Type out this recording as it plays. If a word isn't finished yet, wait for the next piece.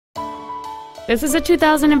This is a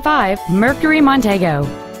 2005 Mercury Montego.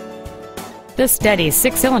 The steady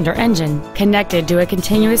 6-cylinder engine, connected to a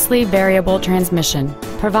continuously variable transmission,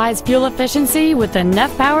 provides fuel efficiency with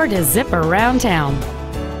enough power to zip around town.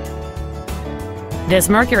 This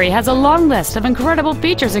Mercury has a long list of incredible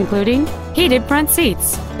features including heated front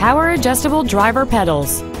seats, power adjustable driver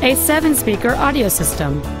pedals, a 7-speaker audio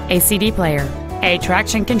system, a CD player, a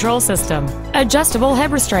traction control system, adjustable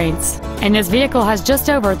head restraints, and this vehicle has just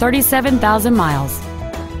over 37,000 miles.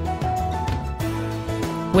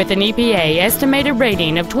 With an EPA estimated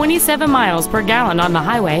rating of 27 miles per gallon on the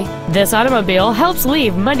highway, this automobile helps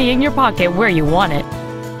leave money in your pocket where you want it.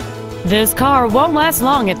 This car won't last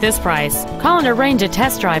long at this price. Call and arrange a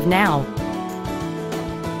test drive now.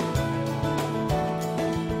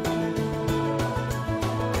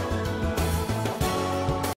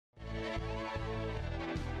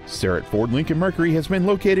 Sarat Ford Lincoln Mercury has been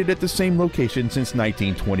located at the same location since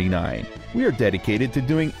 1929. We are dedicated to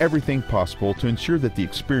doing everything possible to ensure that the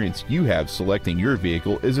experience you have selecting your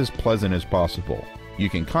vehicle is as pleasant as possible.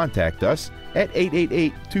 You can contact us at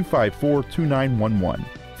 888-254-2911.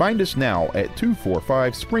 Find us now at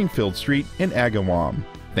 245 Springfield Street in Agawam.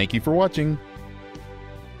 Thank you for watching.